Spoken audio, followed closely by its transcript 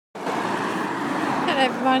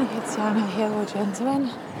everyone, it's Jana here, or gentlemen.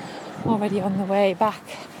 I'm already on the way back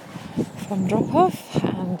from drop-off,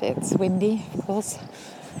 and it's windy, of course.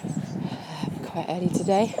 Quite early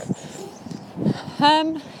today.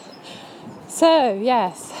 So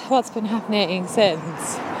yes, what's been happening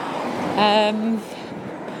since?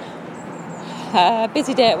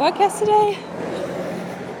 Busy day at work yesterday,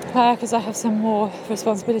 because I have some more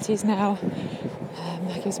responsibilities now.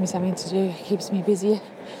 That gives me something to do, keeps me busy.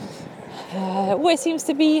 Always seems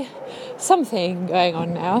to be something going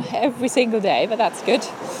on now, every single day, but that's good.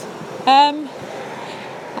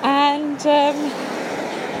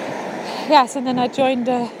 Yes, and then I joined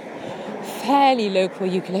a fairly local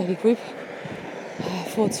ukulele group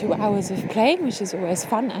for 2 hours of playing, which is always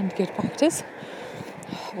fun and good practice.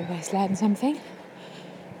 Always learn something.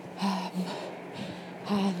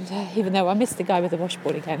 Even though I missed the guy with the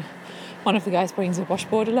washboard again, one of the guys brings a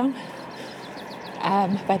washboard along.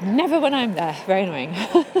 But never when I'm there. Very annoying.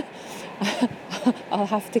 I'll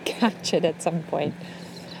have to catch it at some point.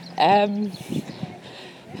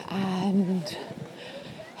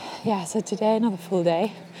 So today another full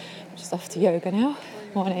day. I'm just off to yoga now.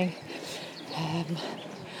 Morning.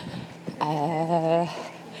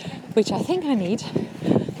 Which I think I need.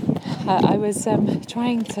 I was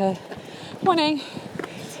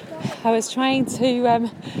trying to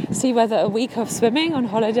see whether a week of swimming on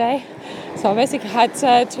holiday. So I basically had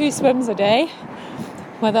 2 swims a day,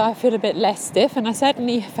 whether I feel a bit less stiff. And I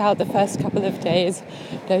certainly felt the first couple of days,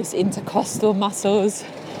 those intercostal muscles,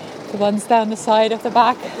 the ones down the side of the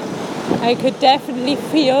back, I could definitely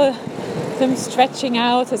feel them stretching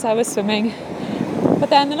out as I was swimming. But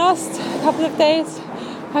then the last couple of days,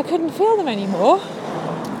 I couldn't feel them anymore.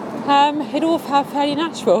 It all felt fairly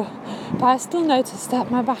natural, but I still noticed that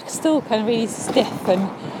my back's still kind of really stiff, and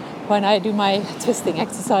when I do my twisting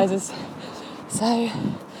exercises. So,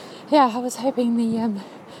 yeah, I was hoping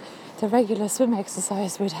the regular swim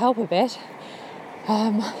exercise would help a bit.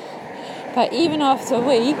 But even after a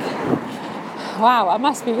week, wow, I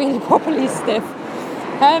must be really properly stiff.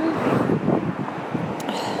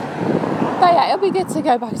 But yeah, it'll be good to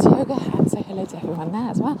go back to yoga and say hello to everyone there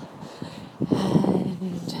as well.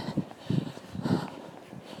 And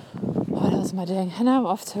what else am I doing? And now I'm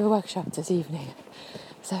off to a workshop this evening.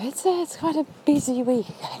 So it's quite a busy week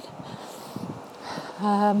again.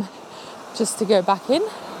 Just to go back in.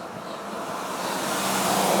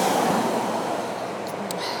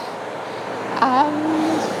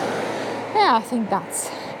 And yeah, I think that's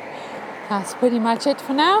pretty much it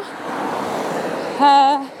for now.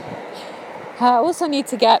 I also need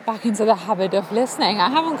to get back into the habit of listening. I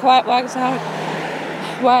haven't quite worked out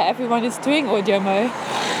where everyone is doing Audiomo.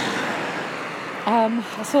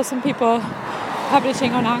 I saw some people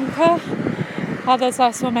publishing on Anchor. Others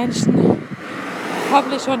I saw mentioned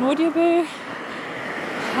publish on Audioboo.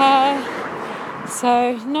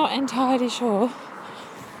 So not entirely sure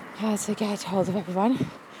how to get hold of everyone.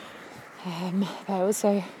 But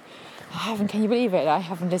also, can you believe it? I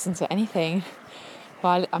haven't listened to anything.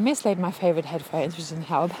 Well, I mislaid my favourite headphones, which didn't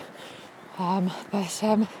help. I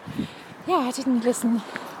didn't listen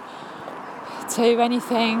to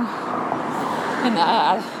anything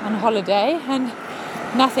on holiday, and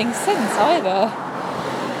nothing since either.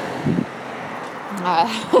 I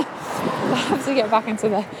have to get back into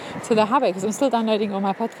the habit, because I'm still downloading all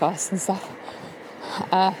my podcasts and stuff.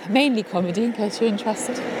 Mainly comedy, in case you're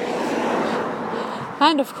interested.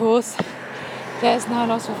 And of course, there's now a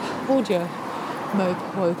lot of audio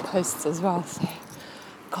posts as well. So,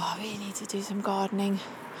 God, we need to do some gardening.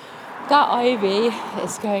 That ivy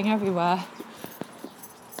is going everywhere.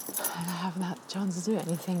 And I haven't had a chance to do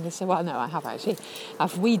anything this year. Well, no, I have actually.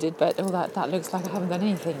 I've weeded, but all that looks like I haven't done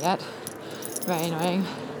anything yet. Very annoying.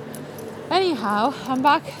 Anyhow, I'm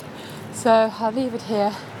back, so I'll leave it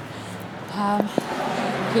here.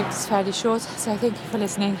 Keep this fairly short, so thank you for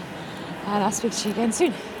listening, and I'll speak to you again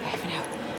soon. Bye for now.